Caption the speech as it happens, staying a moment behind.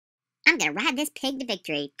I'm gonna ride this pig to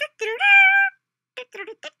victory.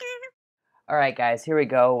 Alright, guys, here we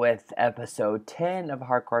go with episode 10 of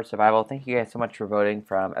Hardcore Survival. Thank you guys so much for voting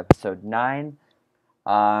from episode 9.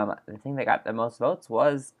 The thing that got the most votes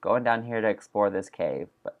was going down here to explore this cave.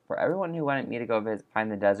 But for everyone who wanted me to go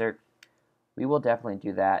find the desert, we will definitely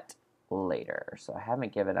do that later. So I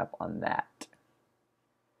haven't given up on that.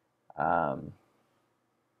 Let's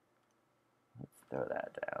throw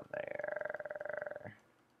that down there.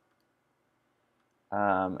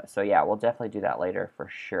 So yeah, we'll definitely do that later for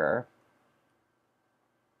sure.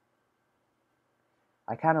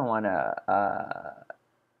 I kind of want to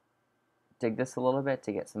dig this a little bit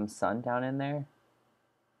to get some sun down in there,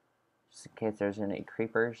 just in case there's any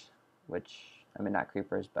creepers, I mean, not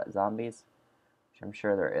creepers, but zombies, which I'm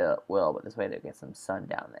sure there will, but this way they get some sun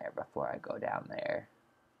down there before I go down there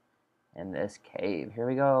in this cave. Here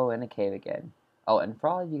we go, in a cave again. Oh, and for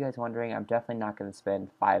all of you guys wondering, I'm definitely not going to spend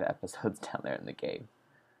 5 episodes down there in the cave.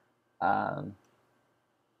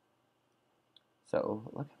 So,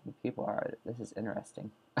 look how many people are. This is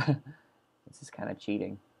interesting. This is kind of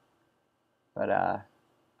cheating. But, I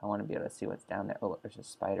want to be able to see what's down there. Oh, there's a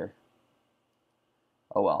spider.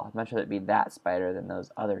 Oh well, I'd much rather it be that spider than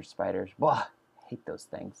those other spiders. Blah! I hate those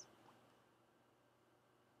things.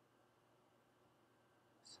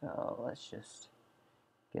 So, let's just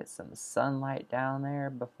get some sunlight down there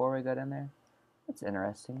before we go down there. That's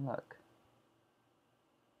interesting, look.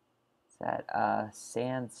 It's that,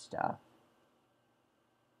 sand stuff.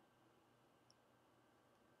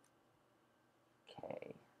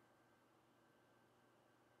 Okay.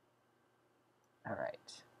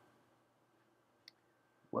 Alright.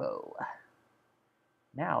 Whoa.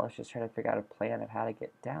 Now let's just try to figure out a plan of how to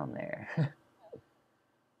get down there.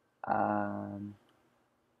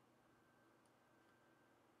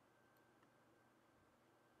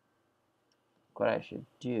 What I should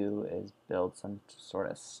do is build some sort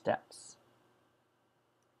of steps.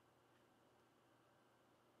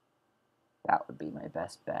 That would be my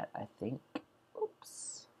best bet, I think.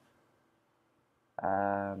 Oops.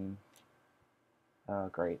 Oh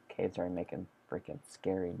great, caves are making freaking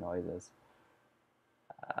scary noises.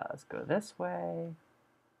 Let's go this way.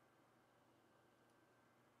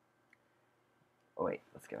 Oh wait,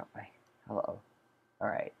 let's get up my... Hello.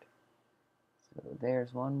 Alright. So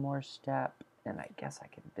there's one more step, and I guess I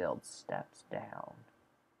can build steps down.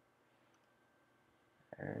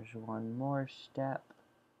 There's one more step.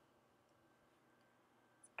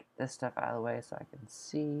 Get this stuff out of the way so I can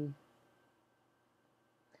see.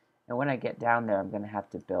 And when I get down there, I'm going to have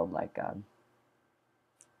to build like a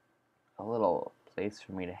little place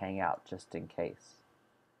for me to hang out just in case.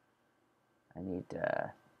 I need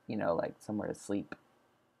to, like somewhere to sleep,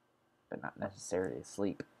 but not necessarily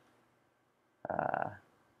sleep.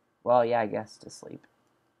 Well, yeah, I guess to sleep.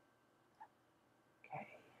 Okay.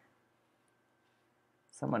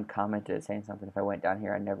 Someone commented saying something, if I went down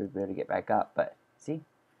here, I'd never be able to get back up. But see,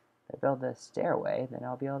 if I build a stairway, then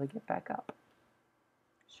I'll be able to get back up.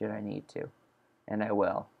 Should I need to. And I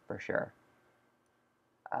will, for sure.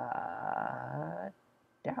 Down?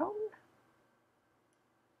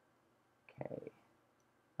 Okay.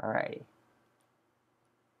 Alrighty.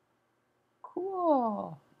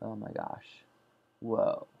 Cool. Oh my gosh.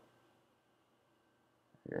 Whoa.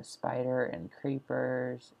 There's a spider and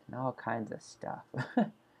creepers and all kinds of stuff.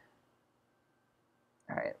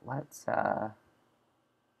 Alright, let's get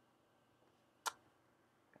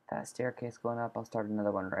that staircase going up. I'll start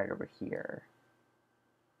another one right over here.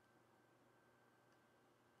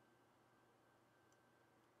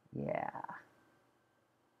 Yeah.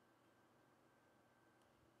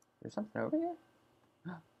 There's something over here?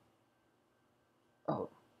 Oh.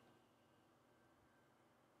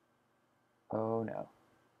 Oh no.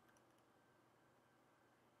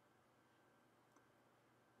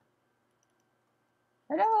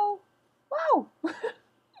 Hello? Whoa!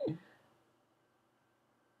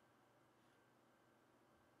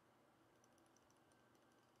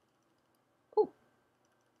 Ooh.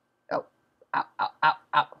 Oh. Ow, ow, ow,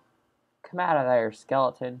 ow. Come out of there,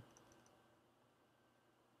 skeleton.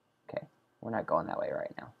 Okay, we're not going that way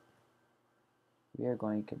right now. We are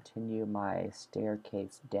going to continue my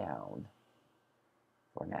staircase down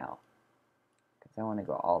for now, because I want to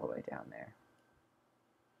go all the way down there.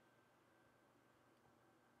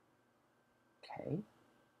 Okay.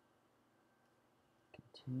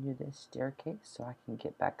 Continue this staircase so I can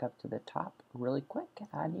get back up to the top really quick if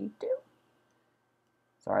I need to.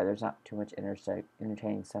 Sorry, there's not too much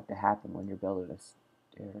entertaining stuff to happen when you're building a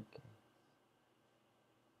staircase.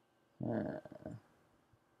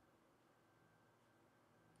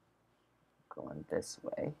 Going this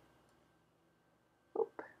way.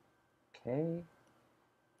 Oop. Okay.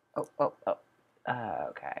 Oh.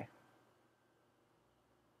 Okay.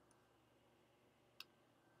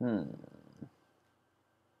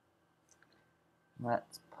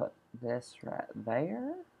 Let's put this right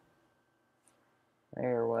there.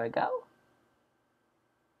 There we go.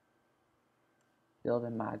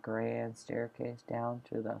 Building my grand staircase down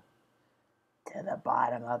to the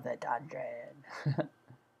bottom of the dungeon.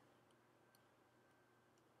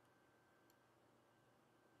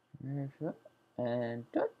 And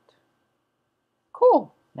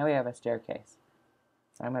cool. Now we have a staircase.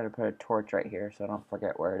 I'm going to put a torch right here so I don't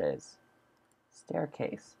forget where it is.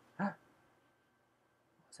 Staircase. What's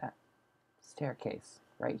that? Staircase.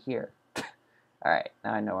 Right here. Alright,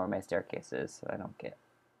 now I know where my staircase is so I don't get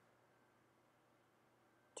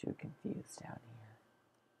too confused down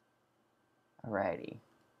here. Alrighty.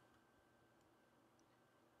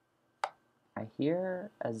 I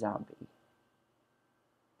hear a zombie.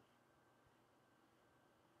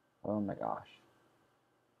 Oh my gosh.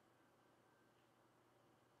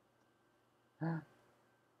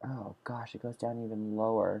 Oh gosh, it goes down even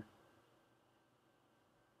lower.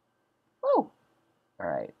 Oh!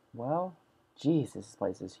 Alright, well, geez, this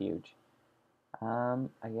place is huge.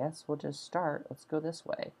 I guess we'll just start. Let's go this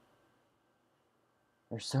way.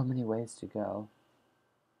 There's so many ways to go.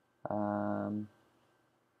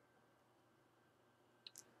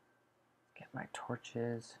 Get my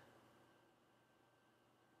torches.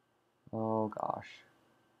 Oh gosh.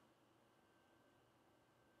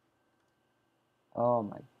 Oh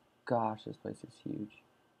my gosh, this place is huge.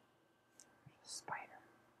 There's a spider.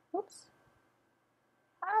 Whoops.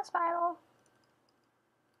 Hi, spider.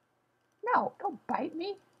 No, don't bite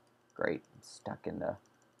me. Great, I'm stuck in the...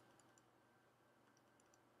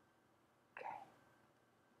 Okay.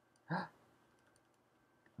 Oh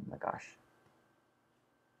my gosh.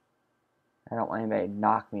 I don't want anybody to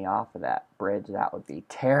knock me off of that bridge. That would be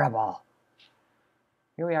terrible.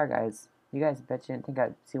 Here we are, guys. You guys bet you didn't think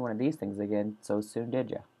I'd see one of these things again so soon,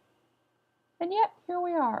 did you? And yet, here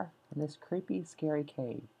we are in this creepy, scary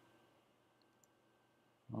cave.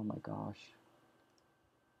 Oh my gosh.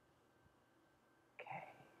 Okay.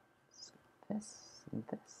 So this and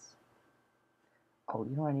this. Oh,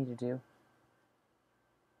 you know what I need to do?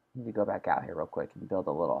 I need to go back out here real quick and build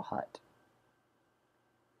a little hut.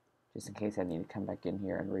 Just in case I need to come back in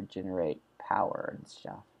here and regenerate power and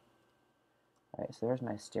stuff. Alright, so there's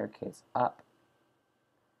my staircase up.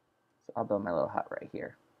 So I'll build my little hut right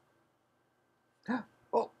here.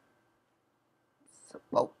 Oh!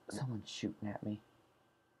 Someone's shooting at me.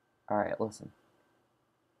 Alright, listen.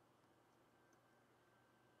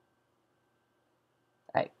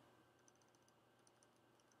 Hey.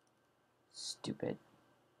 Stupid.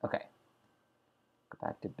 Okay. Go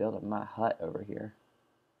back to building my hut over here.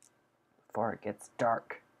 Before it gets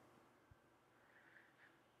dark.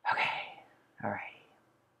 Okay. Alright.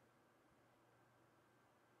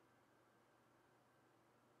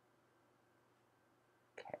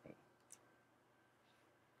 Okay.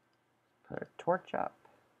 Put a torch up.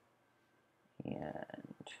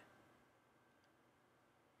 And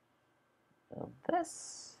build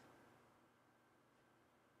this.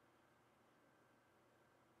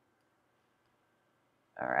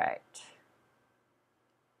 Alright.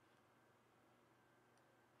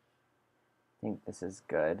 I think this is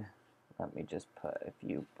good. Let me just put a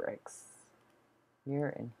few bricks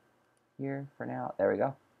here and here for now. There we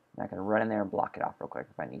go. And I can run in there and block it off real quick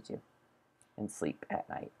if I need to. And sleep at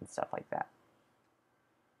night and stuff like that.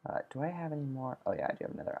 Do I have any more? Oh yeah, I do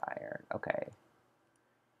have another iron. Okay.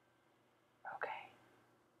 Okay.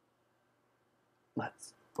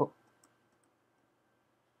 Let's... Oh.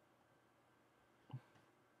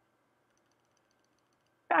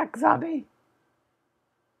 Back, zombie!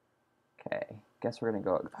 Okay. Guess we're gonna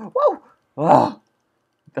go... Whoa! Oh!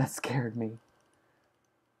 That scared me.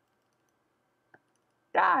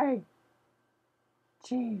 Die!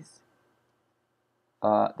 Jeez.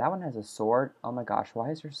 That one has a sword. Oh my gosh, why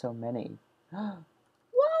is there so many? Whoa!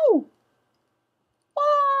 Whoa!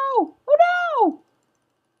 Oh no!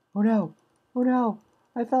 Oh no! Oh no!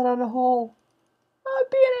 I fell down a hole. I'm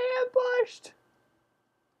being ambushed!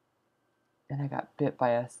 And I got bit by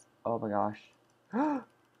a... Oh my gosh.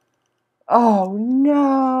 Oh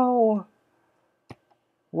no!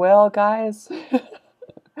 Well, guys...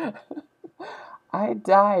 I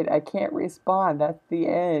died. I can't respawn. That's the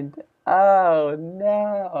end. Oh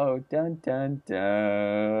no! Dun dun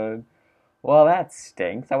dun. Well, that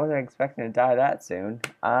stinks. I wasn't expecting to die that soon.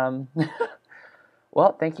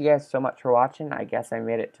 Well, thank you guys so much for watching. I guess I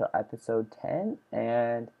made it to episode 10,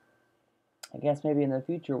 and I guess maybe in the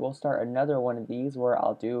future we'll start another one of these where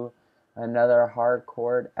I'll do another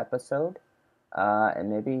hardcore episode. And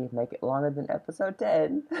maybe make it longer than episode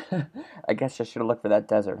 10. I guess I should have looked for that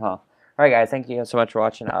desert, huh? Alright, guys, thank you so much for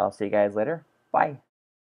watching. I'll see you guys later. Bye.